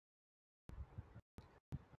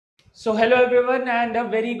So, hello everyone, and a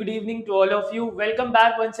very good evening to all of you. Welcome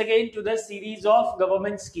back once again to the series of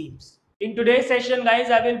government schemes. In today's session, guys,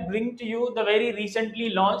 I will bring to you the very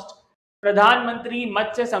recently launched Pradhan Mantri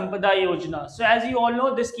Matsya Sampada Yojana. So, as you all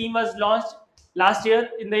know, this scheme was launched last year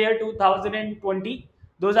in the year 2020.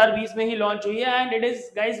 2020 में ही launch हुई है, and it is,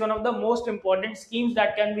 guys, one of the most important schemes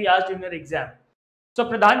that can be asked in your exam. So,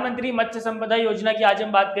 प्रधानमंत्री मत्स्य संपदा योजना की आज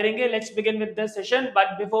हम बात करेंगे. Let's begin with this session.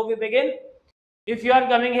 But before we begin, if you are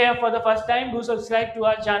coming here for the first time, do subscribe to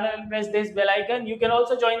our channel and press this bell icon. You can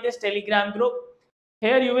also join this Telegram group.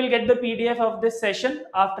 Here you will get the PDF of this session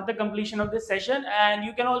after the completion of this session, and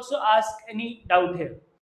you can also ask any doubt here.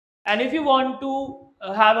 And if you want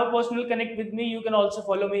to have a personal connect with me, you can also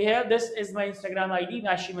follow me here. This is my Instagram ID,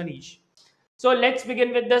 Manish. So let's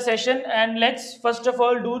begin with the session, and let's first of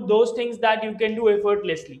all do those things that you can do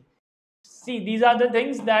effortlessly. See, these are the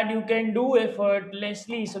things that you can do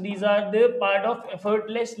effortlessly. So these are the part of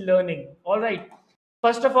effortless learning. All right.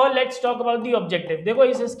 First of all, let's talk about the objective. देखो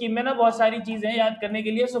इस scheme में ना बहुत सारी चीजें हैं याद करने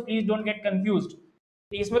के लिए, so please don't get confused.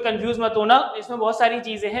 इसमें कंफ्यूज मत होना, इसमें बहुत सारी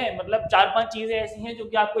चीजें हैं, मतलब 4-5 चीजें ऐसी हैं जो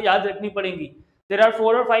कि आपको याद रखनी पड़ेंगी. There are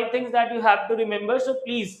 4 or 5 things that you have to remember, so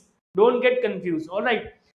please don't get confused. All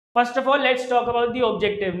right. First of all, let's talk about the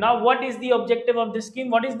objective. Now, what is the objective of this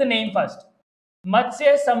scheme? What is the name first?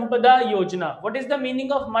 मत्स्य संपदा योजना. What is the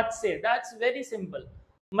meaning of Matsya? That's very simple.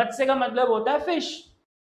 मत्स्य का मतलब होता है fish.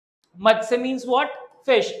 Matsya means what?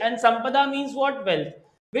 Fish. And Sampada means what? Wealth.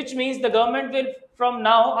 Which means the government will, from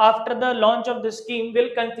now, after the launch of the scheme, will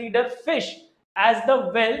consider fish as the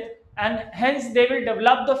wealth, and hence they will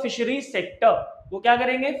develop the fisheries sector. वो क्या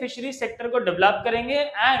करेंगे? Fisheries sector को develop करेंगे,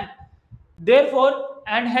 and therefore,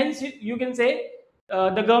 and hence you can say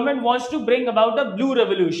the government wants to bring about a blue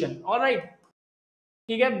revolution. All right.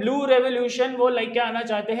 ठीक है, blue revolution वो लेके आना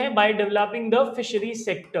चाहते हैं by developing the fishery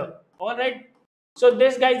sector. Alright, so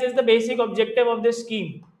this guys is the basic objective of this scheme.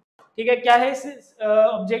 ठीक है, क्या है इस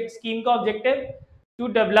स्कीम का objective? To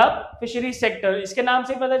develop fishery sector. इसके नाम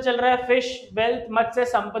से पता चल रहा है फिश, वेल्थ, मत्स्य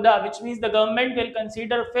संपदा, which means the government will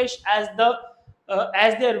consider fish as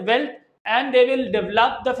there wealth, and they will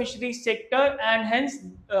develop the fisheries sector, and hence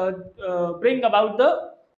bring about the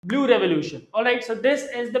blue revolution. All right, so this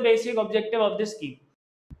is the basic objective of this scheme.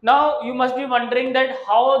 Now you must be wondering that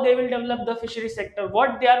how they will develop the fishery sector,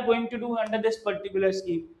 what they are going to do under this particular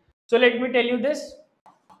scheme. So let me tell you this.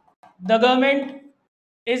 The government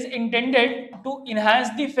is intended to enhance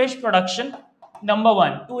the fish production. Number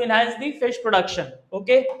one, to enhance the fish production.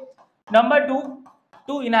 Okay. Number two,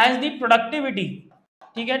 to enhance the productivity.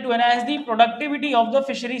 ठीक है, to enhance the productivity of the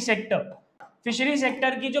fishery sector. Fishery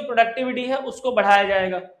sector की जो productivity है उसको बढ़ाया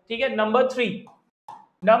जाएगा. ठीक है. नंबर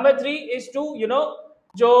थ्री इज टू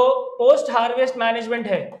जो पोस्ट हार्वेस्ट मैनेजमेंट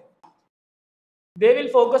है, they will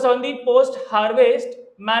focus on the post harvest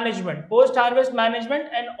management,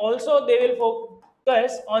 and also they will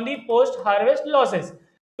focus on the post harvest losses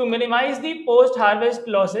to minimize the post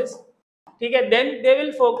harvest losses. ठीक है. Then they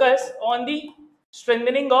will focus on the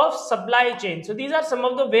strengthening of supply chain. So these are some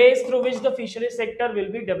of the ways through which the fisheries sector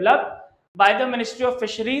will be developed by the Ministry of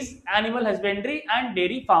Fisheries, Animal Husbandry and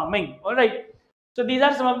Dairy Farming. All right. So these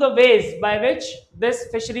are some of the ways by which this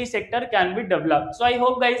fishery sector can be developed. So I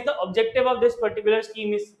hope guys the objective of this particular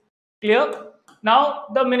scheme is clear. Now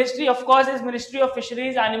the ministry, of course, is Ministry of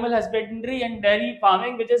Fisheries, Animal Husbandry and Dairy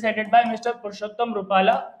Farming, which is headed by Mr. Purushottam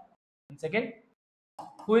Rupala. One second.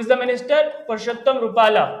 Who is the minister? Purushottam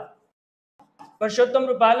Rupala.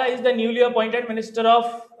 Purushottam Rupala is the newly appointed Minister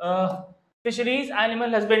of Fisheries, Animal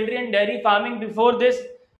Husbandry and Dairy Farming. Before this,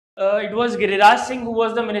 it was Giriraj Singh who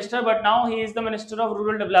was the minister, but now he is the Minister of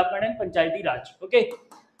Rural Development and Panchayati Raj. Okay.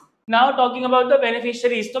 Now talking about the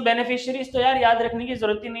beneficiaries. तो beneficiaries तो यार याद रखने की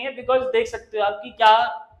जरूरत ही नहीं है, because देख सकते हो आपकी क्या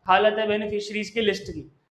हालत है beneficiaries की लिस्ट की.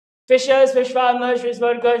 Fishers, fish farmers, fish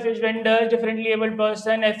workers, fish vendors, differently abled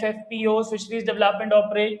person, FFPOs, fisheries development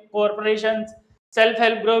corporations,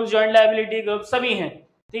 self-help groups, joint liability groups, सभी हैं.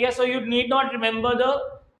 ठीक है. So you need not remember the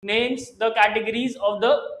names, the categories of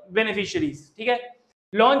the beneficiaries. ठीक है.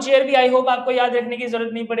 Launch year भी I hope आपको याद रखने की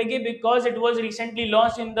जरूरत नहीं पड़ेगी, because it was recently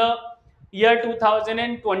launch in the year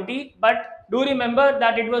 2020, but do remember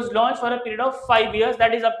that it was launched for a period of 5 years,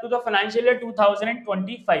 that is up to the financial year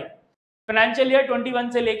 2025. Financial year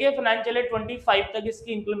 21 से लेके financial year 25 तक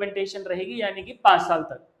इसकी implementation रहेगी, यानी कि 5 साल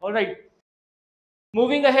तक. Alright,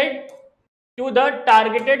 moving ahead to the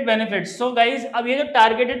targeted benefits. So guys, अब ये जो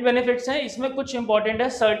टारगेटेड बेनिफिट्स हैं इसमें कुछ इंपॉर्टेंट है.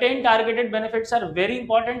 Certain targeted benefits are very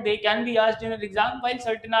important, they can be asked in exam, while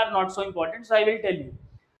certain are not so important. So I will tell you.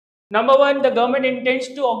 Number one, the government intends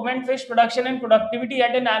to augment fish production and productivity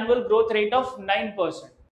at an annual growth rate of 9%.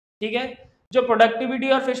 ठीक है. जो productivity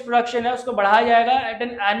और fish production है उसको बढ़ाया जाएगा eight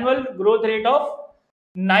an annual growth rate of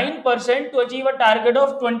 9% to achieve a target of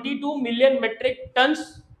 22 million metric tons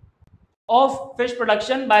of fish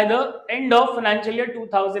production by the end of financial year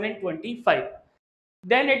 2025.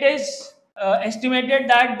 Then it is estimated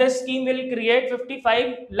that this scheme will create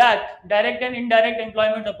 55 lakh direct and indirect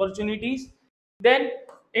employment opportunities. Then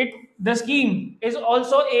the scheme is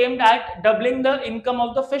also aimed at doubling the income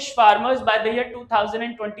of the fish farmers by the year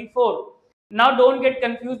 2024. Now don't get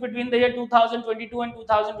confused between the year 2022 and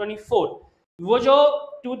 2024. वो जो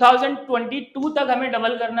 2022 तक हमें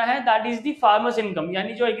double करना है, that is the farmers income,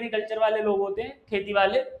 यानी जो agriculture वाले लोग होते हैं, खेती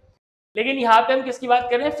वाले। लेकिन यहाँ पे हम किसकी बात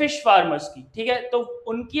कर रहे हैं? फिश फार्मर्स की, ठीक है। तो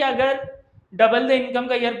उनकी अगर डबल द इनकम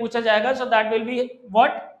का ईयर पूछा जाएगा, so that will be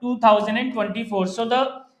what 2024। So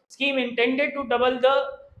the scheme intended to double the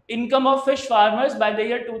income of fish farmers by the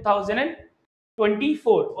year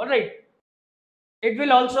 2024। Alright, it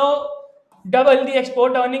will also double the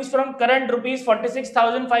export earnings from current rupees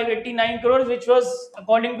 46,589 crores, which was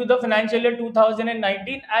according to the financial year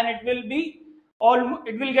 2019, and it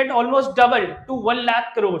will get almost doubled to 1 lakh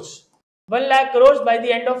crores, 1 lakh crores by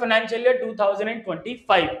the end of financial year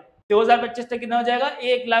 2025। 2025 तक कितना हो जाएगा?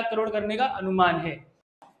 1 लाख करोड़ करने का अनुमान है।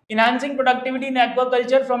 Enhancing productivity in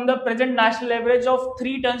aquaculture from the present national average of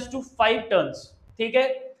 3 tons to 5 tons, ठीक है।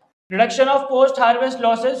 Reduction of post-harvest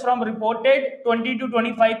losses from reported 20 to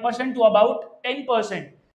 25% to about 10%।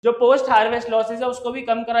 जो post harvest losses है उसको भी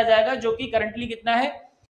कम करा जाएगा, जो कि currently कितना है?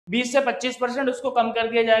 20 से 25%, उसको कम कर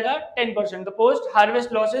दिया जाएगा 10%। The post harvest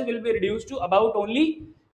losses will be reduced to about only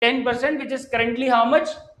 10%, which is currently how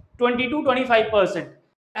much? 20 to 25%.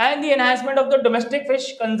 And the enhancement of the domestic fish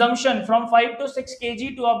consumption from 5 to 6 kg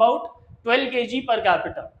to about 12 kg per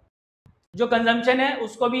capita। जो consumption है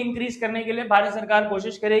उसको भी increase करने के लिए भारत सरकार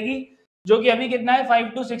कोशिश करेगी, जो कि अभी कितना है?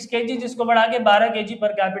 5 to 6 kg, जिसको बढ़ा के 12 kg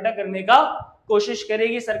पर कैपिटा करने का कोशिश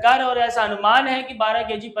करेगी सरकार, और ऐसा अनुमान है कि 12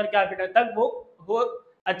 kg पर कैपिटा तक वो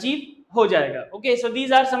अचीव हो जाएगा। Okay, so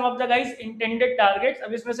these are some of the guys intended targets.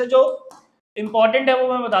 अब इसमें से जो इंपॉर्टेंट है वो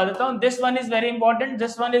मैं बता देता हूँ। This one is very important,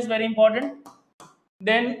 this one is very important,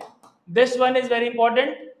 then this one is very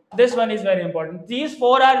important, this one is very important. These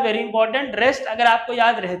 4 are very important. Rest अगर आपको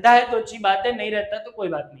याद रहता है तो अच्छी बात है, नहीं रहता तो कोई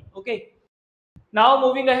बात नहीं। Okay, now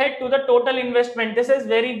moving ahead to the total investment. This is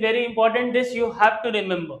very very important, this you have to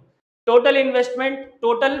remember. Total investment,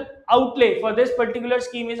 total outlay for this particular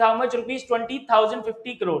scheme is how much? Rupees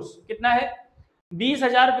 20,050 crore. कितना है?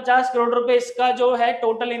 20,050 करोड़ रुपए इसका जो है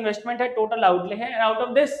टोटल इन्वेस्टमेंट है, total outlay है। And out of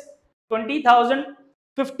this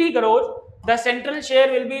 20,050 crore, the central share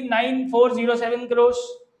will be 9,407 crores,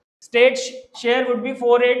 state share would be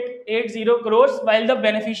 4,880 crores, while the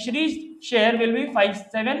beneficiaries share will be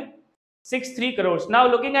 5,763 crores। Now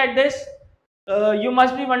looking at this, you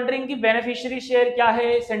must be wondering कि beneficiary share क्या है,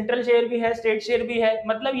 central share भी है, state share भी है।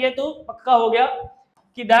 मतलब ये तो पक्का हो गया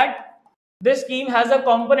कि that this scheme has a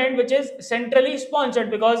component which is centrally sponsored,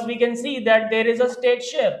 because we can see that there is a state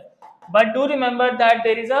share, but do remember that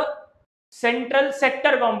there is a central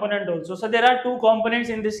sector component also। So there are 2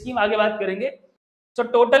 components in this scheme, आगे बात करेंगे। So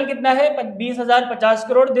total कितना है? 20,050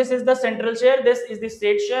 crore. This is the central share, this is the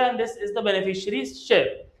state share, and this is the beneficiaries share।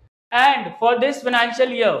 And for this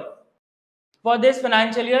financial year,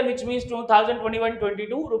 which means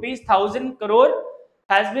 2021-22, rupees 1,000 crore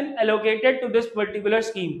has been allocated to this particular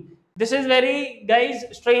scheme। This is very guys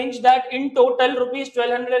strange that in total rupees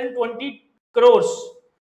 1,220 crores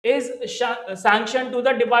is sanctioned to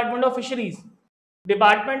the Department of Fisheries।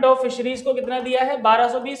 Department of fisheries को कितना दिया है?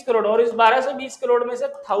 1220 करोड़। और इस 1220 करोड़ में से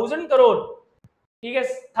 1000 करोड़, ठीक है,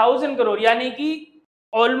 1000 करोड़ यानी कि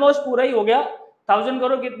ऑलमोस्ट पूरा ही हो गया। 1000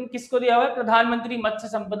 करोड़ किसको दिया हुआ है? प्रधानमंत्री मत्स्य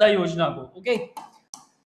संपदा योजना को। Okay,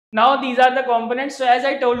 now these are the components. So as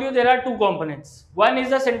I told you, there are 2 components, one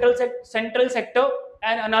is the central sector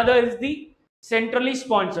and another is the centrally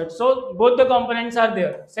sponsored। So both the components are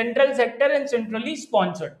there, central sector and centrally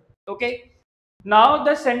sponsored। Okay, now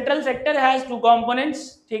the central sector has 2 components,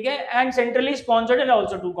 ठीक है, and centrally sponsored are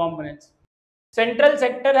also 2 components। Central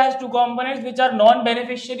sector has 2 components which are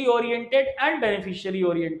non-beneficiary oriented and beneficiary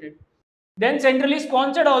oriented। Then centrally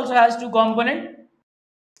sponsored also has 2 components,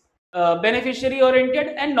 beneficiary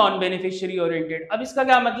oriented and non-beneficiary oriented। अब इसका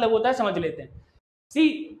क्या मतलब होता है समझ लेते हैं। See,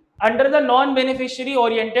 under the non-beneficiary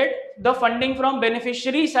oriented, the funding from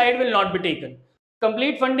beneficiary side will not be taken।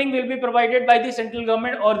 Complete funding will be provided by the central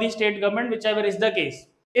government or the state government, whichever is the case।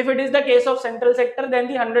 If it is the case of central sector,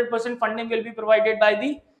 then the 100% funding will be provided by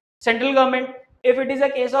the central government। If it is a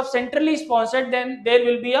case of centrally sponsored, then there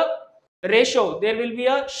will be a ratio, there will be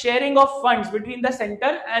a sharing of funds between the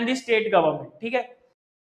center and the state government। ठीक है,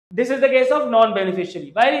 This is the case of non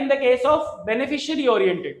beneficiary. While in the case of beneficiary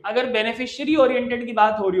oriented, अगर beneficiary oriented की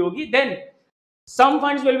बात हो रही होगी, then some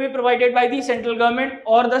funds will be provided by the central government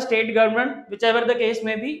or the state government, whichever the case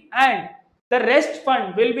may be, and the rest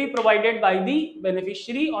fund will be provided by the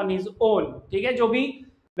beneficiary on his own. ठीक है, जो भी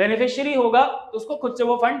beneficiary होगा उसको खुद से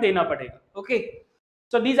वो fund देना पड़ेगा. Okay.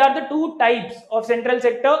 So these are the two types of central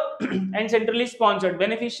sector and centrally sponsored,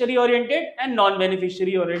 beneficiary oriented and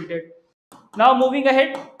non-beneficiary oriented. Now moving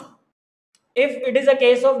ahead, if it is a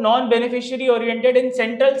case of non-beneficiary oriented in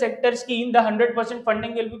central sector scheme, the 100%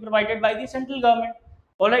 funding will be provided by the central government.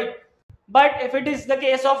 All right. But if it is the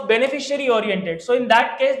case of beneficiary oriented, so in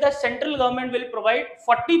that case, the central government will provide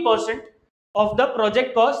 40% of the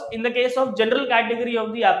project cost in the case of general category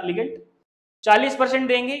of the applicant. 40%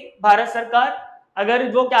 देंगी भारत सरकार अगर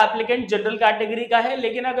वो applicant general category का है,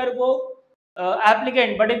 लेकिन अगर वो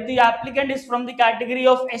applicant, but if the applicant is from the category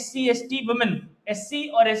of SC, ST, women, SC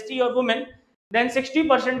or ST or women, then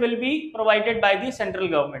 60% will be provided by the central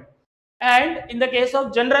government. And in the case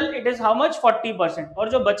of general, it is how much? 40%. और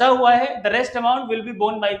जो बचा हुआ है, the rest amount will be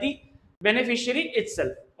borne by the beneficiary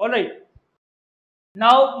itself. All right.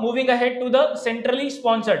 Now moving ahead to the centrally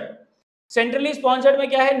sponsored. Centrally sponsored में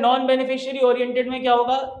क्या है? Non beneficiary oriented में क्या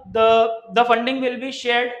होगा? The funding will be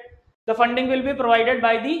shared. The funding will be provided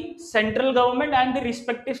by the central government and the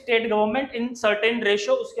respective state government in certain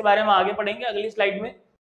ratio. उसके बारे में आगे पढ़ेंगे अगली स्लाइड में.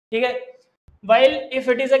 ठीक है. While if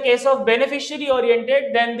it is a case of beneficiary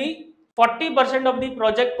oriented, then the 40% of the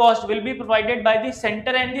project cost will be provided by the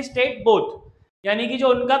center and the state both. यानी कि जो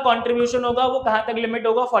उनका contribution होगा वो कहाँ तक limit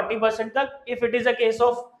होगा? 40% तक. If it is a case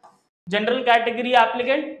of general category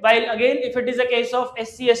applicant, while again if it is a case of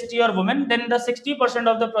SC, ST or women, then the 60%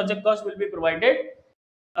 of the project cost will be provided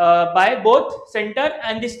by both center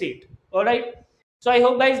and the state. All right. So I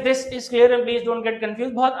hope guys this is clear and please don't get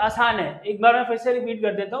confused. बहुत आसान है. एक बार मैं फिर से repeat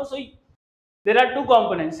कर देता हूँ. So there are two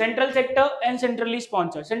components, central sector and centrally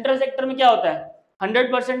sponsored. Central sector में क्या होता है?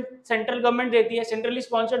 100% सेंट्रल गवर्नमेंट देती है. सेंट्रली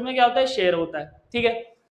स्पॉन्सर्ड में क्या होता है? शेयर होता है. ठीक है.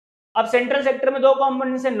 अब सेंट्रल सेक्टर में दो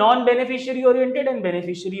कंपोनेंट्स है, non beneficiary oriented and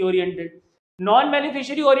beneficiary oriented. Non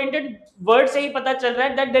beneficiary oriented word से ही पता चल रहा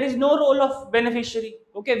है that there is no role of beneficiary.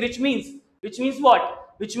 Okay, which means what?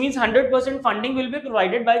 Which means 100% funding will be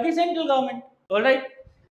provided by the central government. Alright.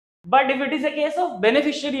 But if it is a case of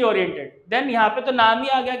beneficiary oriented, then यहाँ पे तो नाम ही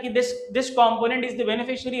आ गया कि this component is the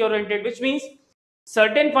beneficiary oriented, which means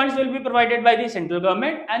certain funds will be provided by the central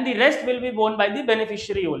government and the rest will be borne by the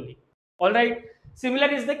beneficiary only. All right. Similar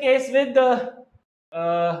is the case with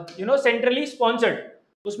centrally sponsored.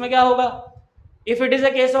 उसमें क्या होगा? If it is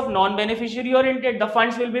a case of non-beneficiary oriented, the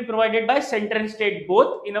funds will be provided by center and state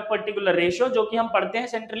both in a particular ratio, जो कि हम पढ़ते हैं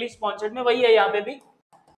centrally sponsored में वही है. यहाँ पे भी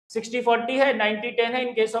 60-40 है, 90-10 है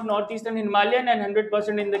in case of North Eastern Himalayan and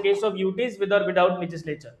 100% in the case of UTs with or without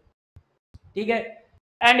legislature. ठीक है.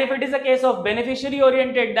 And if it is a case of beneficiary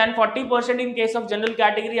oriented, then 40% in case of general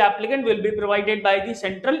category applicant will be provided by the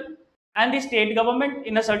central and the state government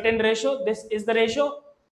in a certain ratio. This is the ratio.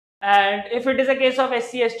 And if it is a case of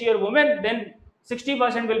SC, ST or women, then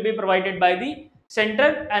 60% will be provided by the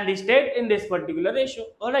center and the state in this particular ratio.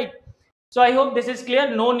 All right. So I hope this is clear.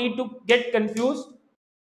 No need to get confused.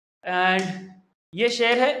 And ये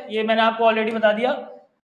share है, ये मैंने आपको already बता दिया.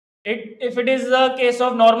 If it is a case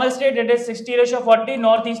of normal state, it is 60/40,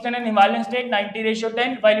 northeastern and Himalayan state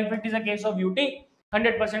 90/10, while if it is a case of UT,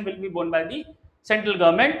 100% will be borne by the central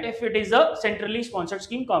government if it is a centrally sponsored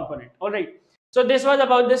scheme component. All right. So this was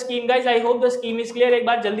about the scheme, guys. I hope the scheme is clear. एक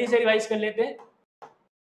बार जल्दी से revise कर लेते हैं.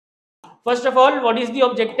 First of all, what is the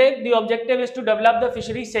objective? The objective is to develop the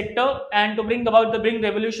fishery sector and to bring about the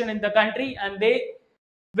revolution in the country, and they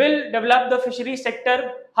will develop the fishery sector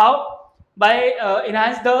how? By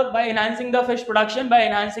enhancing the fish production, by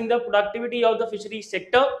enhancing the productivity of the fishery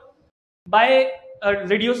sector, by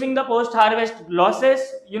reducing the post harvest losses,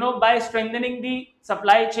 by strengthening the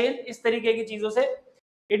supply chain. इस तरीके की चीजों से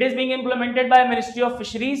it is being implemented by Ministry of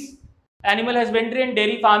Fisheries, Animal Husbandry and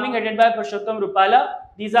Dairy Farming headed by Purushottam Rupala.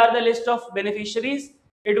 These are the list of beneficiaries.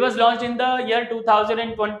 It was launched in the year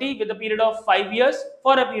 2020 with a period of 5 years,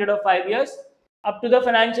 for a period of 5 years up to the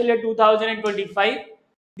financial year 2025.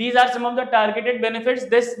 These are some of the targeted benefits.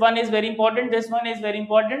 This one is very important. This one is very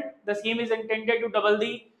important. The scheme is intended to double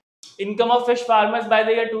the income of fish farmers by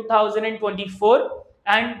the year 2024,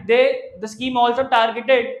 and the scheme also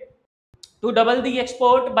targeted to double the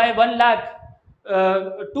export by 1 lakh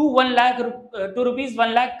to rupees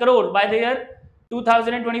 1 lakh crore by the year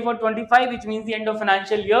 2024-25, which means the end of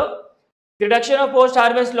financial year. Reduction of post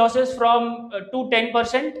harvest losses from to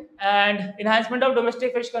 10% and enhancement of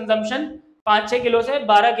domestic fish consumption 5-6 kilo से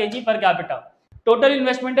 12 kg per capita. Total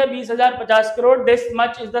investment है 20,050 crore. This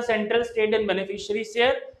much is the central state and beneficiary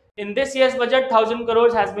share. In this year's budget 1,000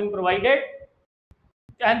 crores has been provided,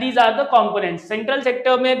 and these are the components. Central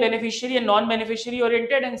sector में beneficiary and non-beneficiary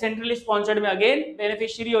oriented, and centrally sponsored में again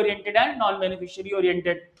beneficiary oriented and non-beneficiary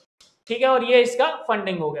oriented. ठीक है, और ये इसका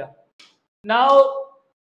funding हो गया. Now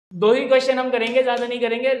 2 ही question हम करेंगे, ज्यादा नहीं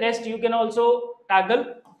करेंगे. Rest you can also tackle.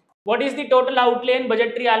 What is the total outlay and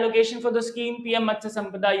budgetary allocation for the scheme PM Matsya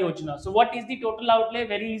Sampada Yojana? So what is the total outlay?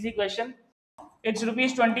 Very easy question. It's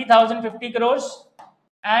rupees 20,050 crores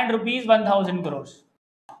and rupees 1,000 crores.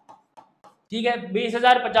 ठीक है,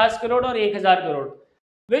 20,050 करोड़ और 1,000 crore.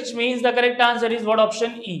 Which means the correct answer is what?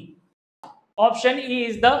 Option E. Option E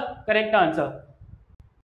is the correct answer.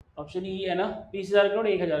 Option E है ना, 20,000 crore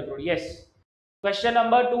 1,000 crore. Yes. Question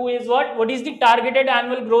number 2 is what? What is the targeted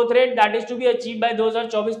annual growth rate that is to be achieved by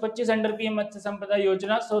 2024-25 under PM Matsya Sampada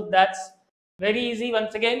Yojana? So that's very easy.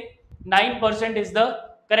 Once again, 9% is the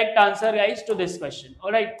correct answer, guys, to this question.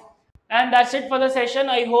 All right. And that's it for the session.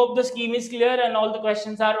 I hope the scheme is clear and all the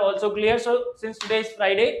questions are also clear. So since today is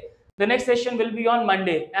Friday, the next session will be on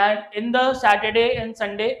Monday. And in the Saturday and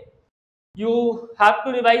Sunday, you have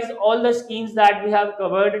to revise all the schemes that we have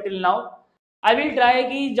covered till now. I will try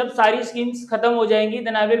कि जब सारी schemes खत्म हो जाएंगी,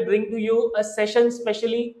 then I will bring to you a session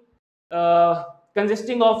specially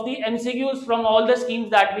consisting of the MCQs from all the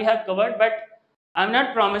schemes that we have covered. But I'm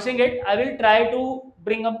not promising it. I will try to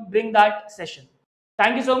bring that session.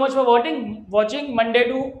 Thank you so much for watching. Monday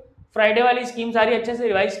to Friday वाली scheme सारी अच्छे से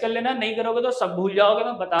revise कर लेना. नहीं करोगे तो सब भूल जाओगे.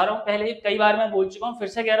 मैं बता रहा हूँ, पहले कई बार मैं बोल चुका हूँ, फिर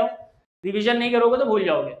से कह रहा हूँ, रिवीजन नहीं करोगे तो भूल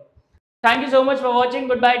जाओगे. Thank you so much for watching.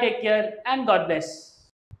 Good bye, take care and God bless.